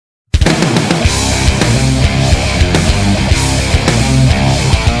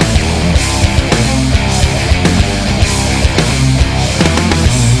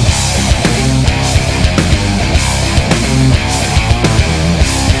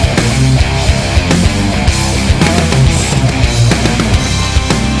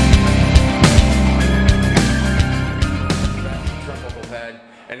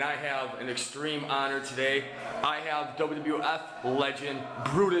extreme honor today. I have WWF legend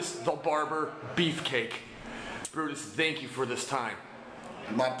Brutus The Barber Beefcake. Brutus, thank you for this time.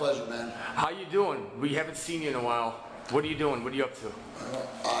 My pleasure, man. How you doing? We haven't seen you in a while. What are you doing? What are you up to?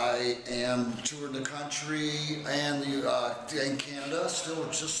 I am touring the country and in Canada,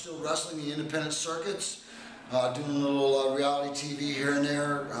 still wrestling the independent circuits, doing a little reality TV here and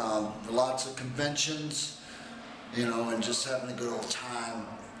there, lots of conventions, you know, and just having a good old time,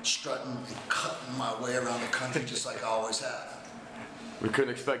 strutting and cutting my way around the country just like I always have. We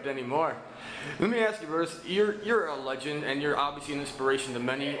couldn't expect any more. Let me ask you, Brutus, you're a legend and you're obviously an inspiration to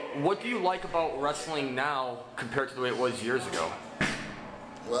many. What do you like about wrestling now compared to the way it was years ago?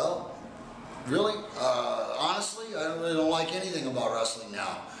 Well, really, honestly, I really don't like anything about wrestling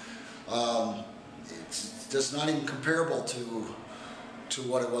now. It's just not even comparable to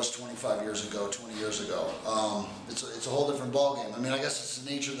what it was 25 years ago, 20 years ago. It's a whole different ballgame. I mean, I guess it's the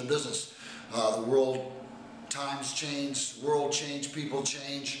nature of the business. The world, times change, world change, people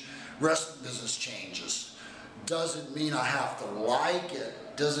change, wrestling business changes. Doesn't mean I have to like it.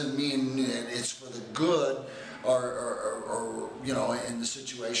 Doesn't mean it's for the good, or you know, in the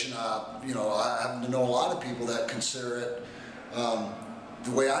situation. You know, I happen to know a lot of people that consider it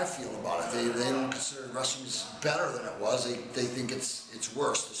the way I feel about it. They don't consider wrestling better than it was. They think it's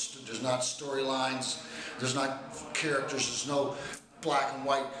worse. There's not storylines. There's not characters. There's no black and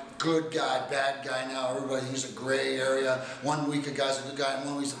white, good guy, bad guy now. Everybody thinks a gray area. One week a guy's a good guy, and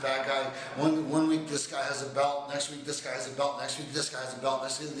one week's a bad guy. One week this guy has a belt, next week this guy has a belt, next week this guy has a belt,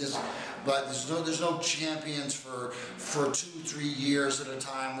 next week this. But there's no champions for 2-3 years at a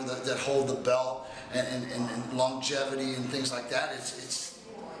time that hold the belt and longevity and things like that. It's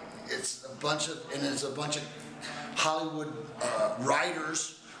a bunch of Hollywood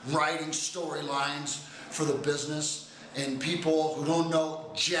writers writing storylines for the business, and people who don't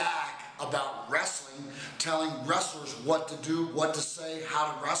know jack about wrestling telling wrestlers what to do, what to say, how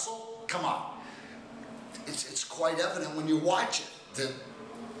to wrestle. Come on, it's quite evident when you watch it that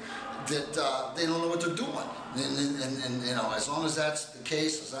they don't know what they're doing. And you know, as long as that's the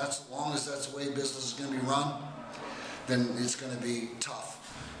case, as long as that's the way business is going to be run, then it's going to be tough.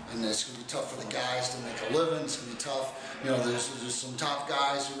 And it's going to be tough for the guys to make a living. It's going to be tough. You know, there's some top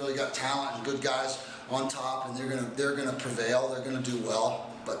guys who really got talent and good guys on top, and they're gonna prevail. They're gonna do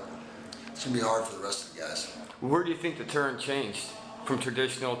well, but it's gonna be hard for the rest of the guys. Where do you think the turn changed from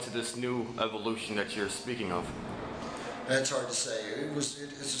traditional to this new evolution that you're speaking of? It's hard to say. It's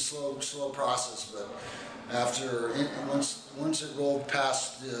a slow process, but once it rolled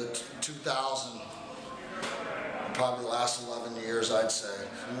past 2000. Probably the last 11 years, I'd say.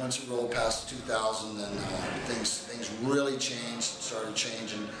 And once it rolled past 2000, then things really changed, started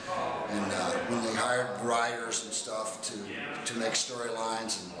changing. And when they hired writers and stuff to make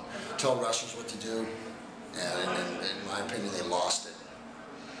storylines and tell wrestlers what to do, and in my opinion, they lost it.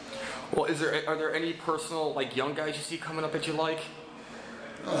 Well, are there any personal, like, young guys you see coming up that you like?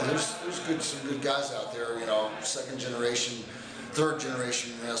 Oh, there's some good guys out there. You know, second generation, third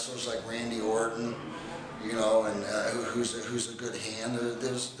generation wrestlers like Randy Orton. You know, and who's a good hand.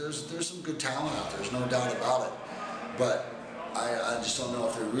 There's some good talent out there. There's no doubt about it. But I just don't know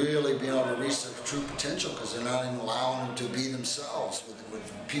if they're really being able to reach their true potential because they're not even allowing them to be themselves with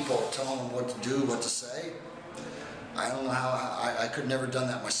people telling them what to do, what to say. I don't know how. I could have never done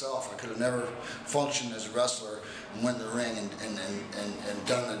that myself. I could have never functioned as a wrestler and went in the ring and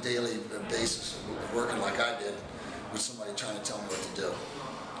done a daily basis of working like I did with somebody trying to tell me what to do.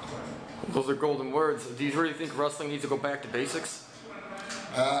 Those are golden words. Do you really think wrestling needs to go back to basics?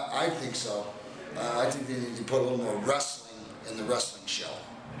 I think so. I think they need to put a little more wrestling in the wrestling show.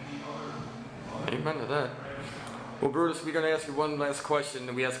 Amen to that. Well, Brutus, we're going to ask you one last question,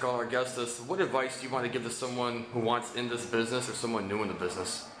 and we ask all our guests this. What advice do you want to give to someone who wants in this business or someone new in the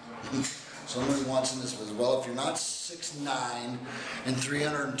business? Someone who wants in this business. Well, if you're not 6'9" and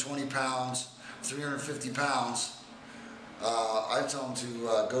 320 pounds, 350 pounds, I tell them to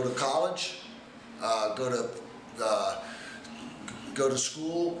go to college, go to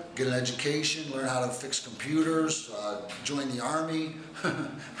school, get an education, learn how to fix computers, join the army,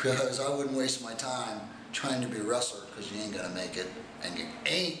 because I wouldn't waste my time trying to be a wrestler because you ain't gonna make it, and you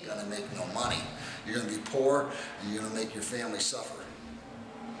ain't gonna make no money. You're gonna be poor, and you're gonna make your family suffer.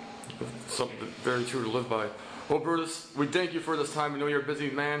 Something very true to live by. Well, Brutus, we thank you for this time. I know you're a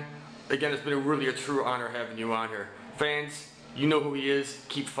busy man. Again, it's been really a true honor having you on here. Fans, you know who he is.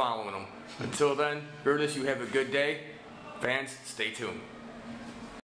 Keep following him. Until then, Brutus, you have a good day. Fans, stay tuned.